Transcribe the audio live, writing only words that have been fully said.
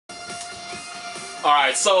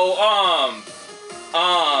Alright, so,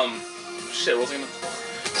 shit, what was I gonna...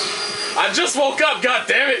 I just woke up,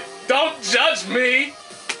 goddammit! Don't judge me!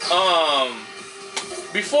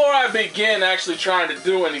 Before I begin actually trying to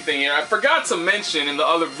do anything here, I forgot to mention in the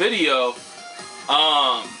other video,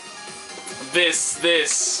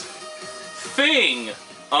 this thing,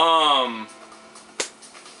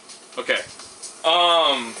 okay,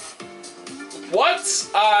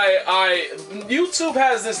 YouTube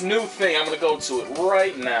has this new thing, I'm gonna go to it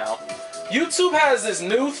right now. YouTube has this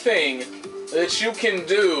new thing that you can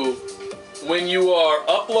do when you are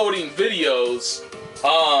uploading videos,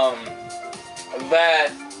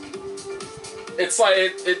 that it's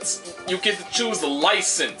like, you get to choose the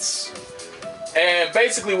license. And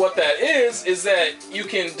basically what that is that you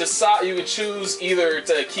can decide, you can choose either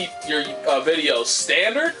to keep your videos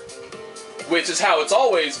standard, which is how it's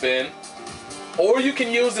always been, or you can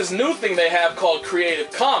use this new thing they have called Creative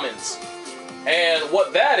Commons. And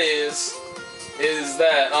what that is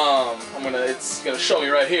that, it's gonna show me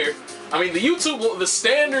right here. I mean, the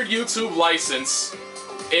standard YouTube license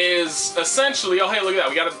is essentially, oh hey, look at that,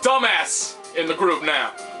 we got a dumbass in the group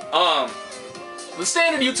now. The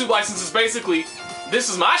standard YouTube license is basically, this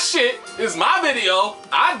is my shit, this is my video,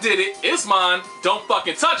 I did it, it's mine, don't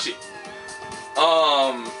fucking touch it.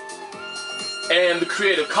 And the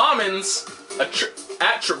Creative Commons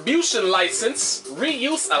attribution license,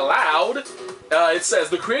 reuse allowed, it says,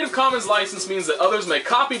 the Creative Commons license means that others may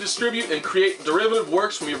copy, distribute, and create derivative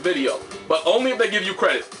works from your video, but only if they give you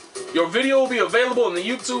credit. Your video will be available in the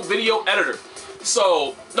YouTube video editor.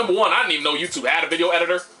 So, number one, I didn't even know YouTube had a video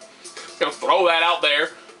editor. Gonna throw that out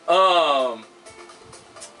there.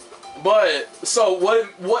 But so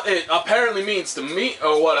what it apparently means to me,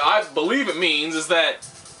 or what I believe it means, is that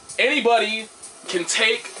anybody can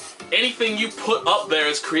take anything you put up there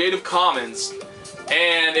as Creative Commons,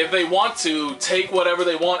 and if they want to, take whatever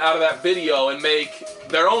they want out of that video and make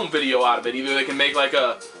their own video out of it. Either they can make like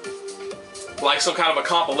some kind of a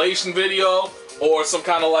compilation video, or some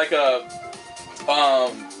kind of like a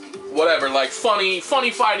whatever, like funny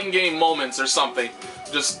fighting game moments or something.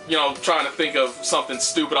 Just, you know, trying to think of something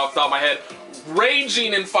stupid off the top of my head.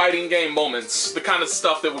 Raging in fighting game moments. The kind of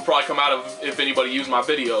stuff that would probably come out of if anybody used my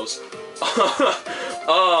videos.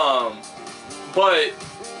 But,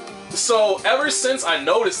 so ever since I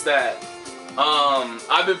noticed that,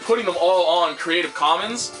 I've been putting them all on Creative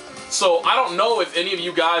Commons. So I don't know if any of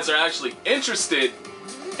you guys are actually interested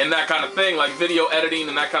in that kind of thing, like video editing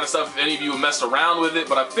and that kind of stuff, if any of you have messed around with it,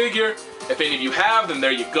 but I figure if any of you have, then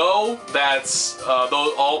there you go. That's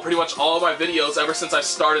pretty much all of my videos ever since I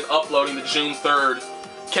started uploading the June 3rd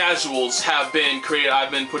casuals have been created. I've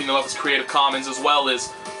been putting them up as Creative Commons, as well as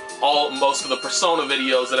most of the Persona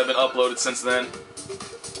videos that have been uploaded since then.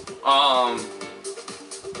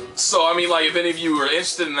 So I mean, like, if any of you are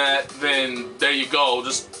interested in that, then there you go.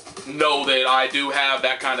 Just know that I do have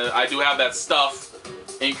that stuff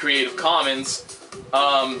in Creative Commons,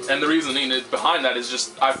 and the reasoning behind that is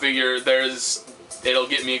just, I figure it'll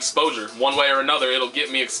get me exposure. One way or another, it'll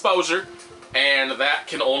get me exposure, and that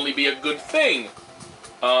can only be a good thing,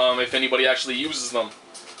 if anybody actually uses them.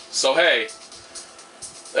 So hey,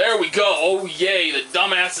 there we go. Oh yay, the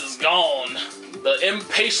dumbass is gone. The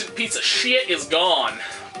impatient piece of shit is gone.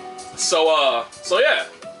 So yeah.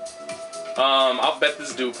 I'll bet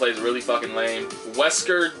this dude plays really fucking lame.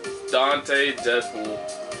 Wesker Dante Deadpool.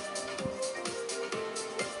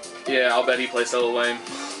 Yeah, I'll bet he plays so lame.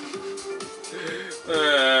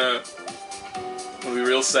 It'll be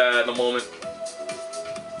real sad in a moment.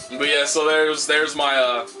 But yeah, so there's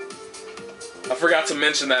my I forgot to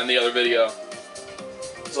mention that in the other video.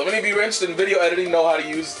 So if any of you are interested in video editing, know how to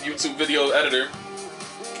use YouTube Video Editor,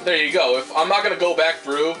 there you go. If I'm not gonna go back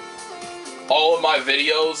through all of my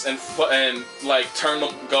videos and like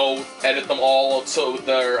go edit them all to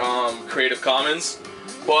their Creative Commons,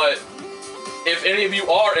 but if any of you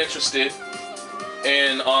are interested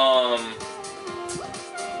in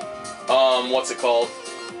what's it called,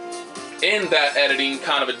 in that editing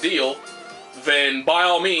kind of a deal, then by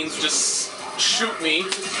all means just shoot me.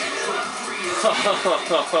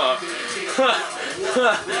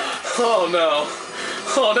 Oh no,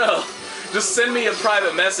 oh no. Just send me a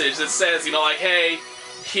private message that says, you know, like, hey,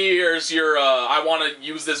 here's your, I want to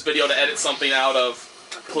use this video to edit something out of.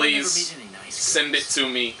 Please send it to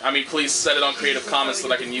me. I mean, please set it on Creative Commons so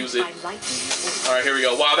that I can use it. Alright, here we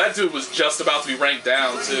go. Wow, that dude was just about to be ranked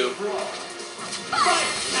down, too.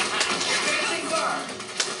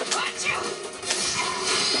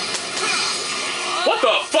 What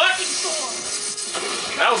the fuck?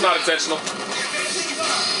 That was not intentional.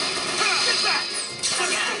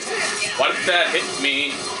 Why did that hit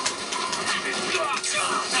me?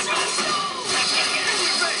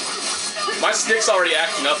 My stick's already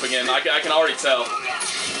acting up again. I can already tell.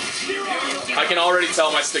 I can already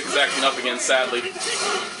tell my stick is acting up again, sadly.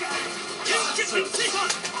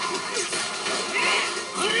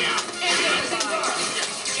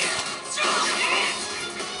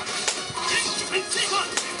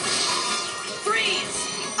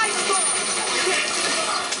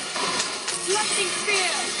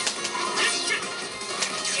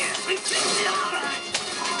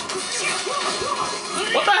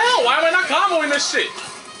 What the hell? Why am I not comboing this shit?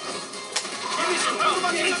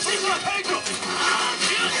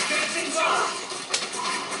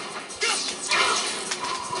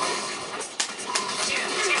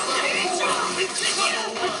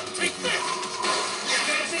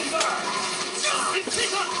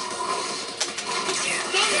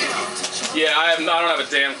 Yeah, I don't have a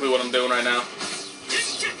damn clue what I'm doing right now.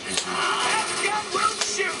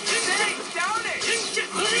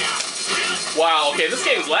 Wow, okay, this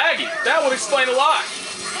game's laggy. That would explain a lot.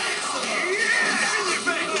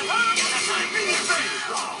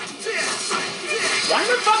 Why am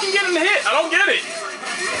I fucking getting hit? I don't get it.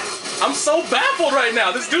 I'm so baffled right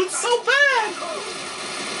now. This dude's so bad.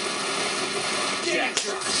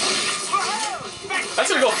 That's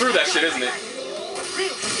gonna go through that shit, isn't it?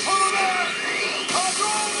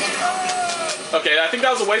 Okay, I think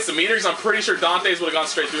that was a waste of meters. I'm pretty sure Dante's would have gone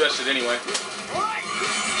straight through that shit anyway.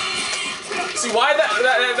 See why that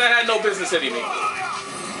had no business hitting me.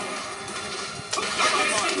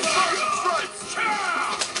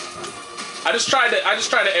 I just tried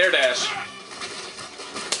to air dash.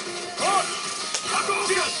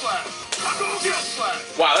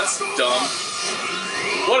 Wow, that's dumb.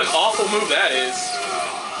 What an awful move that is.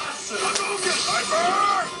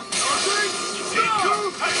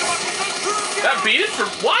 That beat it for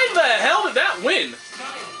why the hell did that win?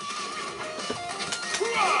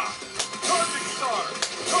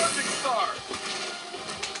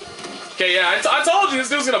 Okay, yeah, I told you this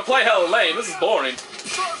dude's gonna play hella lame. This is boring.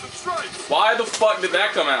 Why the fuck did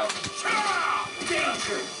that come out?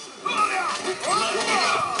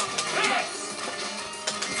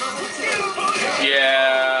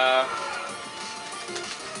 Yeah.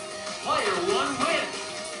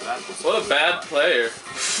 What a bad player.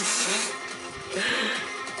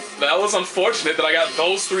 That was unfortunate that I got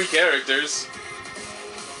those three characters.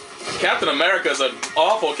 Captain America's an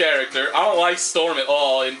awful character. I don't like Storm at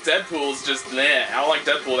all, and Deadpool's just nah. I don't like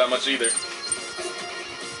Deadpool that much either.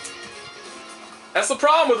 That's the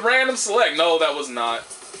problem with random select. No, that was not.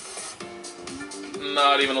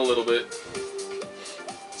 Not even a little bit.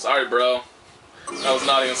 Sorry, bro. That was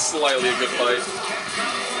not even slightly a good fight.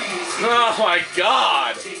 Oh my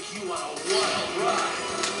god!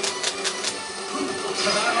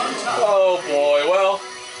 Oh boy, well,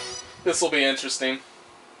 this will be interesting.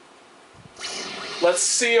 Let's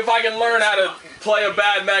see if I can learn how to play a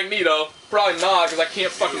bad Magneto. Probably not, because I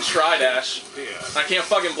can't fucking tri-dash. I can't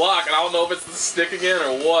fucking block, and I don't know if it's the stick again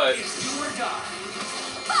or what.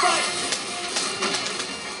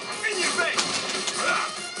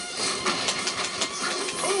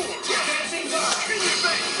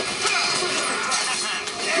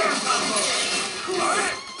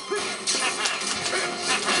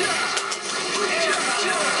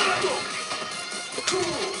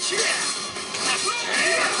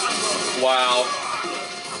 Wow.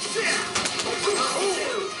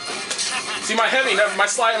 See my heavy, my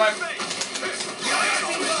slide, my...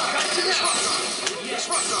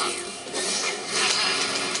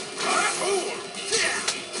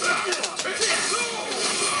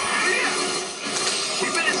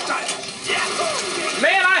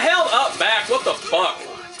 Man, I held up back. What the fuck?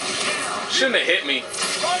 Shouldn't have hit me.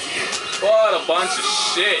 What a bunch of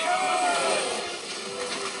shit.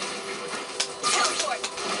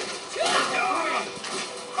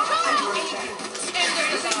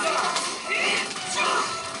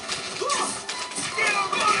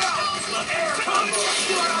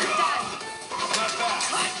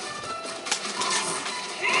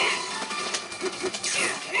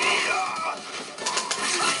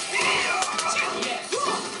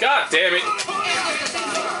 God damn it.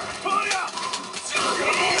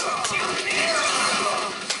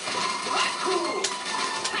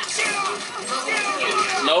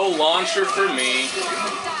 No launcher for me.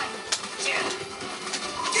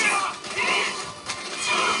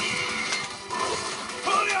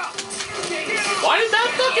 Why did that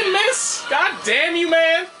fucking miss? God damn you,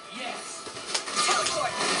 man.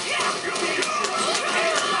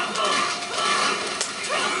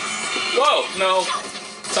 Whoa, no.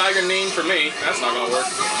 Tiger Neen for me. That's not gonna work.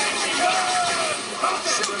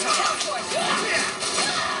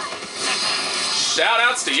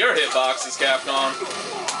 Shoutouts to your hitboxes, Capcom.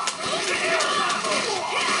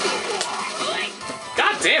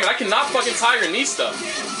 God damn it, I cannot fucking Tiger Knee stuff.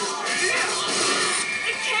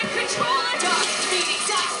 It can't control it. Dodge, speedy,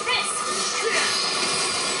 dodge, fist.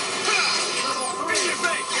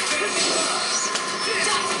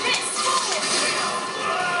 Dodge, fist.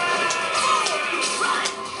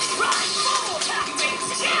 Run, run, forward. Dodge,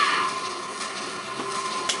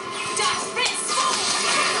 fist. Run,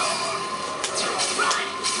 run, run.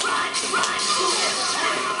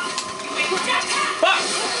 Fuck!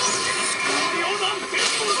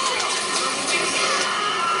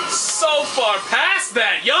 So far past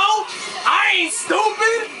that, yo! I ain't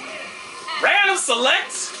stupid! Random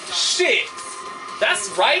select? Shit. That's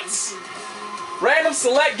right. Random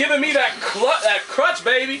select giving me that crutch,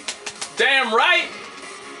 baby. Damn right.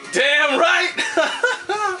 Damn right.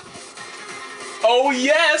 Oh,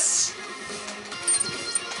 yes.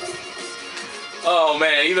 Oh,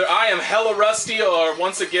 man. Either I am hella rusty or,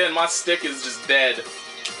 once again, my stick is just dead.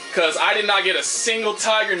 Because I did not get a single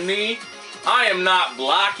Tiger Knee. I am not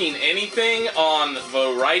blocking anything on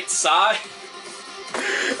the right side.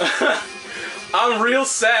 I'm real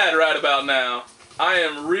sad right about now. I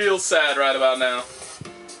am real sad right about now.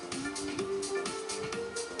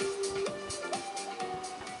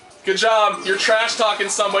 Good job. You're trash talking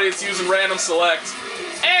somebody that's using random select.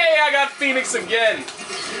 Hey, I got Phoenix again.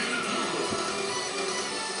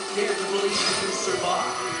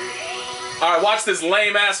 Alright, watch this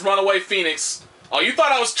lame ass runaway Phoenix. Oh, you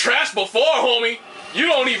thought I was trash before, homie? You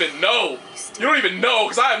don't even know. You don't even know,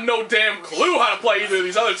 because I have no damn clue how to play either of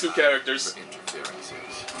these other two characters.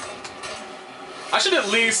 I should at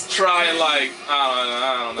least try and, like,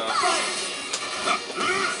 I don't know.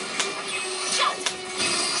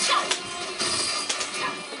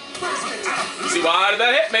 See, why did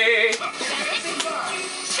that hit me?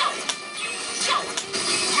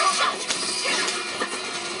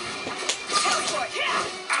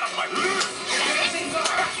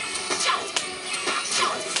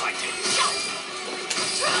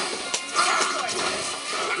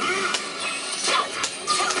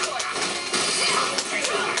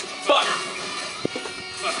 Fuck.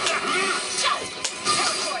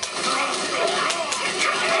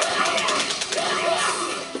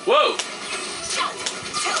 Whoa.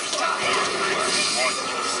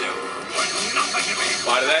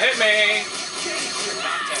 Why did that hit me?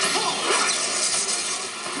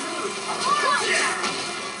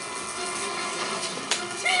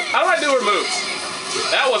 How do I do her moves?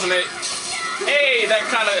 That wasn't it. Hey, that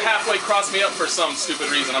kind of halfway crossed me up for some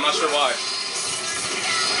stupid reason. I'm not sure why.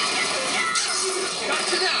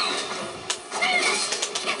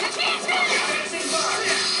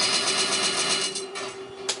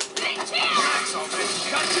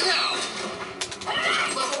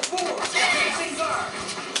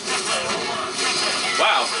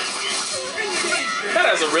 Wow. That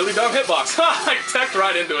has a really dumb hitbox. I teched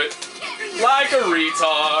right into it. Like a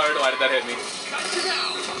retard. Why did that hit me?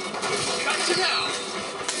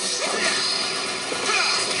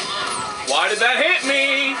 Why did that hit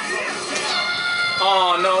me?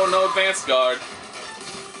 Oh, no, no advanced guard.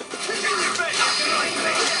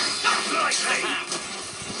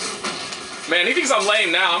 Man, he thinks I'm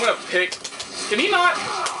lame now. I'm gonna pick... Can he not?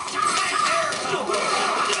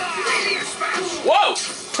 Whoa!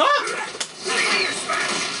 Huh?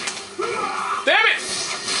 Damn it!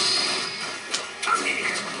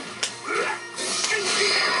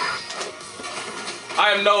 I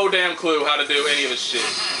have no damn clue how to do any of this shit.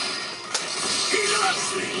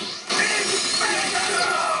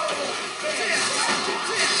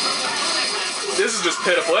 This is just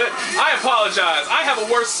pitiful. I apologize. I have a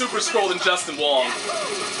worse Super Scroll than Justin Wong.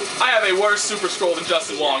 I have a worse Super Scroll than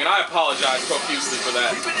Justin Wong, and I apologize profusely for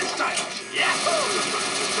that.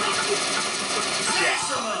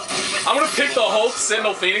 I'm gonna pick the Hulk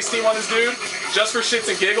Sentinel Phoenix team on this dude, just for shits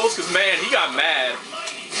and giggles, because man, he got mad.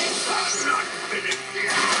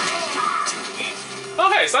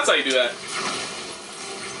 Okay, so that's how you do that.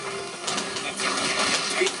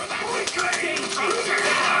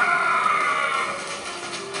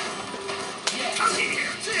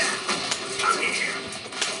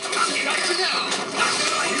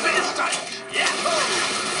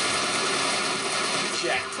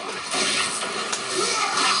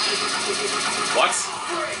 What?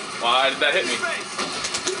 Why did that hit me?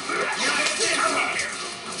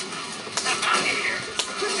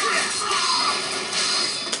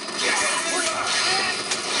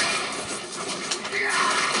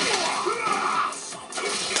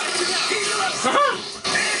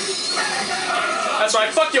 That's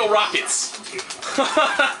right, fuck your rockets.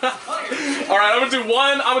 Alright, I'm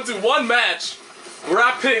gonna do one match where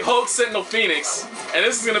I pick Hulk, Sentinel, Phoenix, and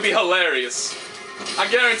this is gonna be hilarious. I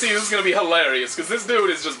guarantee you this is gonna be hilarious, because this dude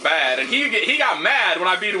is just bad, and he got mad when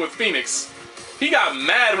I beat him with Phoenix. He got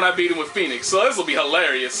mad when I beat him with Phoenix, so this will be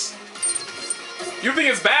hilarious. You think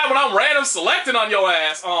it's bad when I'm random selecting on your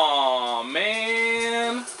ass? Aw,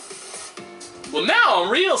 man. Well, now I'm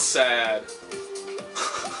real sad.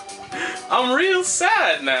 I'm real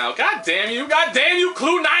sad now. God damn you,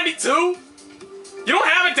 Clue 92. You don't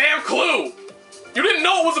have a damn clue. You didn't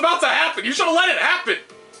know what was about to happen. You should have let it happen.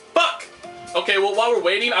 Fuck. Okay, well, while we're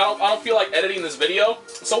waiting, I don't feel like editing this video.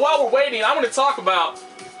 So while we're waiting, I'm going to talk about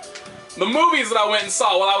the movies that I went and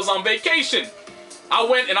saw while I was on vacation. I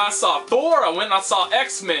went and I saw Thor. I went and I saw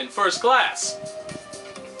X-Men First Class.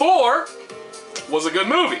 Thor was a good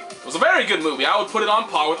movie. It was a very good movie. I would put it on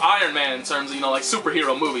par with Iron Man in terms of, you know, like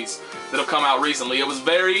superhero movies that have come out recently. It was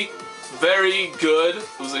very, very good.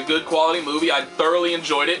 It was a good quality movie. I thoroughly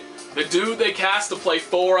enjoyed it. The dude they cast to play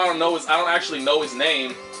Thor, I don't actually know his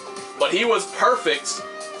name, but he was perfect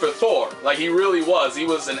for Thor. Like, he really was. He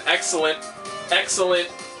was an excellent, excellent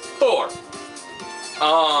Thor.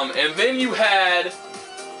 And then you had,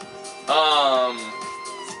 well,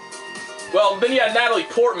 then you had Natalie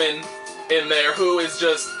Portman in there, who is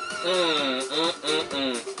just,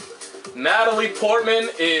 Natalie Portman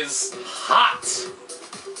is hot.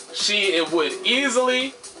 She would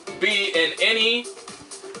easily be in any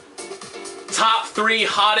top 3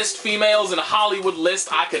 hottest females in a Hollywood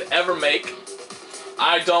list I could ever make.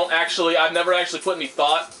 I've never actually put any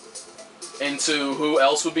thought into who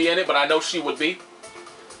else would be in it, but I know she would be.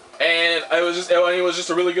 And it was just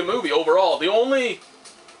a really good movie overall. The only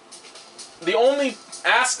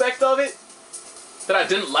aspect of it that I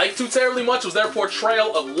didn't like too terribly much was their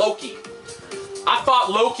portrayal of Loki. I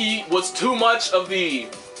thought Loki was too much of the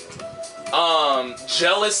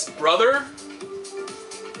jealous brother,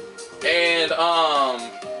 and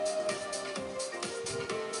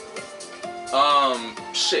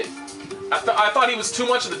shit. I thought he was too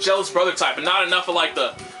much of the jealous brother type, and not enough of like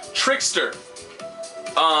the trickster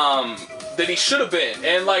that he should have been.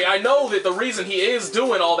 And like, I know that the reason he is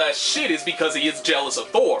doing all that shit is because he is jealous of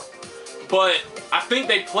Thor, but I think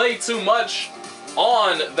they play too much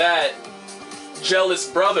on that jealous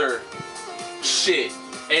brother shit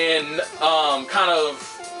and kind of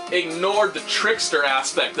ignored the trickster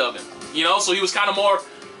aspect of him, you know? So he was kind of more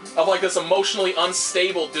of like this emotionally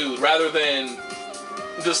unstable dude rather than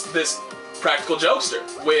just this practical jokester,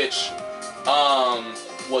 which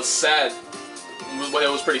was sad.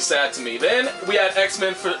 It was pretty sad to me. Then we had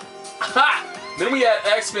X-Men Then we had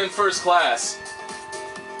X-Men First Class.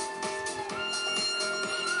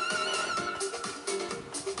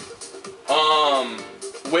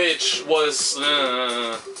 Which was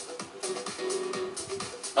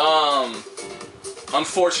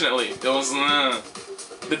unfortunately, it was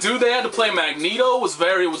the dude they had to play Magneto was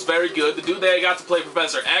very good. The dude they got to play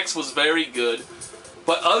Professor X was very good.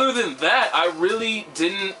 But other than that, I really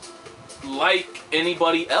didn't like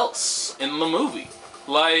anybody else in the movie.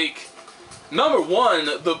 Like, number one,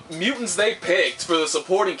 the mutants they picked for the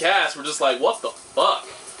supporting cast were just like, what the fuck?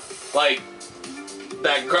 Like,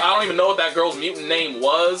 that girl, I don't even know what that girl's mutant name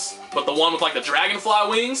was, but the one with like the dragonfly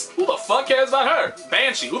wings, who the fuck cares about her?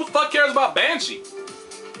 Banshee, who the fuck cares about Banshee?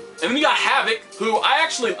 And then you got Havoc, who I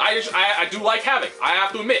do like Havoc. I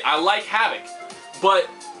have to admit, I like Havoc. But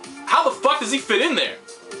how the fuck does he fit in there?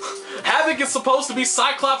 Havoc is supposed to be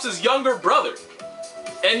Cyclops' younger brother.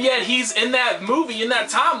 And yet he's in that movie, in that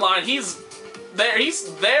timeline, he's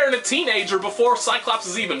there and a teenager before Cyclops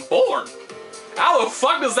is even born. How the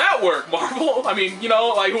fuck does that work, Marvel? I mean, you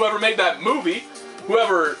know, like whoever made that movie,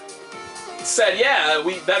 whoever said, yeah,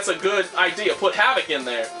 that's a good idea, put Havoc in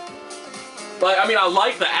there. But I mean, I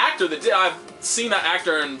like the actor that did. I've seen that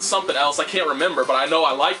actor in something else, I can't remember, but I know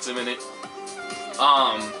I liked him in it.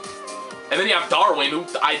 And then you have Darwin, who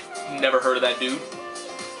I never heard of that dude.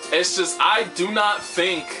 It's just, I do not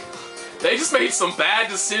think, they just made some bad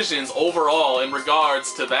decisions overall in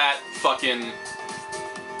regards to that fucking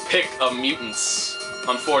pick of mutants,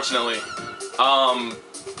 unfortunately.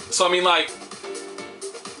 So I mean, like,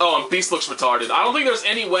 oh, and Beast looks retarded. I don't think there's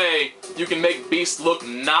any way you can make Beast look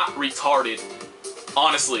not retarded.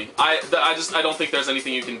 Honestly, I don't think there's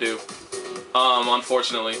anything you can do,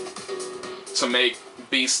 unfortunately, to make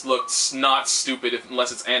Beast look not stupid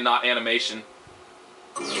unless it's not animation.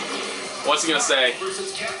 What's he gonna say?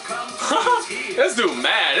 This dude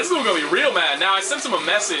mad. This dude gonna be real mad. Now I sent him a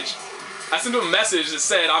message. I sent him a message that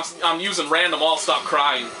said I'm using random. All stop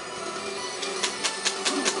crying.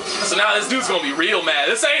 So now this dude's gonna be real mad.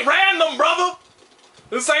 This ain't random, brother.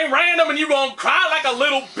 This ain't random, and you gonna cry like a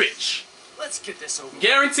little bitch. Let's get this over.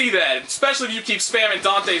 Guarantee that, especially if you keep spamming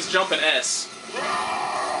Dante's jump and S.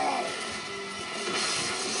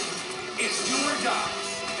 It's do or die.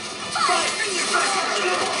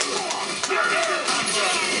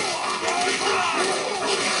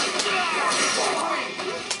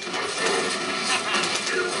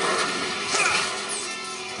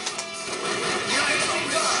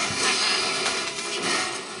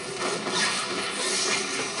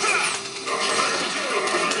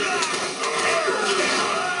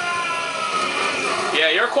 Yeah,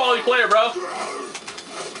 you're a quality player, bro.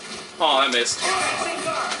 Oh, that missed.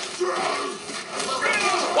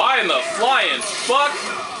 Why in the flying fuck?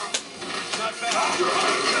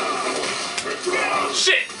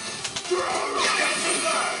 Shit!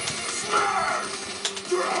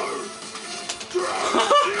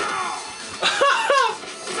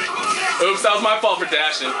 Oops, that was my fault for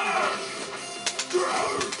dashing.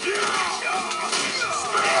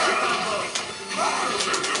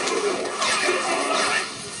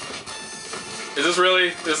 Is this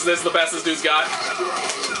really? Is this the best this dude's got?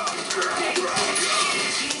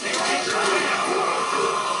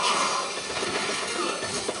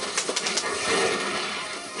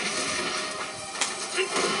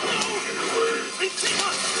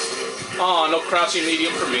 Oh, no crouching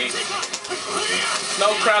medium for me.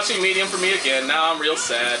 No crouching medium for me again. Now I'm real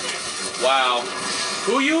sad. Wow.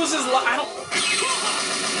 Who uses I don't...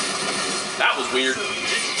 That was weird.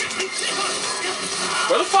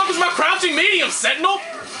 Where the fuck is my crouching medium, Sentinel?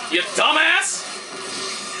 You dumbass!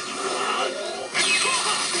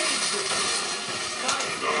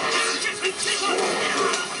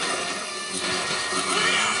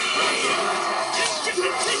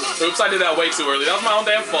 Oops, I did that way too early. That was my own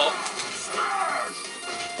damn fault.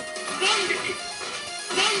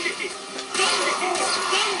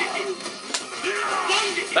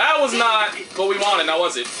 That was not what we wanted, now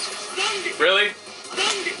was it? Really?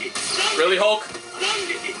 Really, Hulk?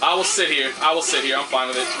 I will sit here. I will sit here. I'm fine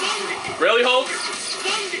with it. Really, Hulk?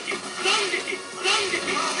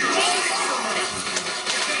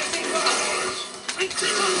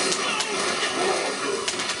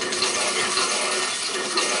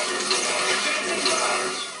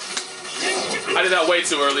 I did that way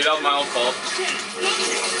too early. That was my own fault.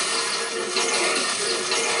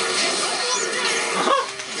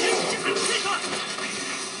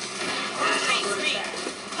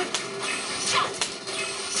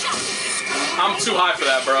 I'm too high for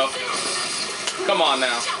that, bro. Come on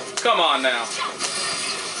now. Come on now.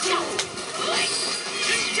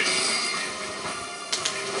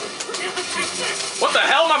 What the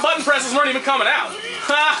hell? My button presses weren't even coming out.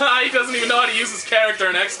 He doesn't even know how to use his character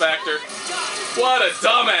in X Factor. What a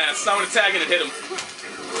dumbass. I'm gonna tag it and hit him.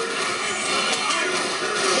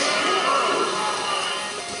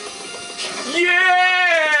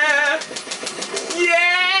 Yeah!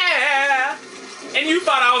 Yeah! And you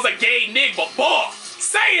thought I was a gay nig before.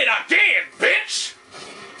 Say it again!